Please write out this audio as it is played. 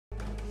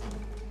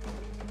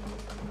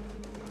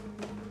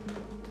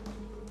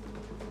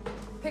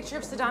Picture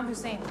of Saddam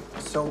Hussein.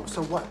 So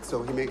what?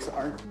 So he makes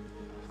art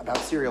about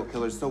serial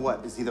killers. So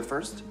what? Is he the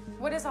first?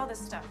 What is all this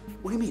stuff?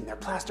 What do you mean? They're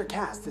plaster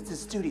casts. It's his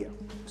studio.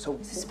 So...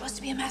 Is this supposed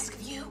to be a mask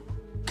of you?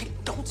 Okay,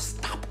 don't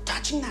stop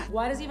touching that.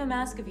 Why does he have a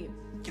mask of you?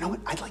 You know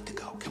what? I'd like to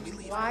go. Can we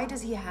leave? Why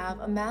does he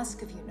have a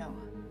mask of you, Noah?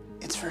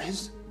 It's for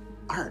his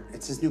art.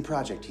 It's his new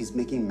project. He's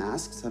making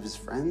masks of his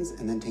friends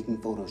and then taking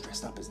photos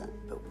dressed up as them.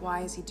 But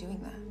why is he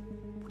doing that?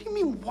 What do you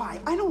mean, why?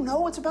 I don't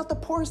know. It's about the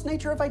porous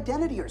nature of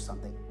identity or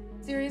something.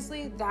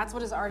 Seriously? That's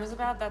what his art is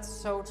about? That's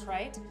so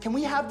trite. Can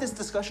we have this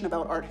discussion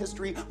about art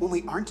history when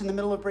we aren't in the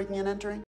middle of breaking and entering?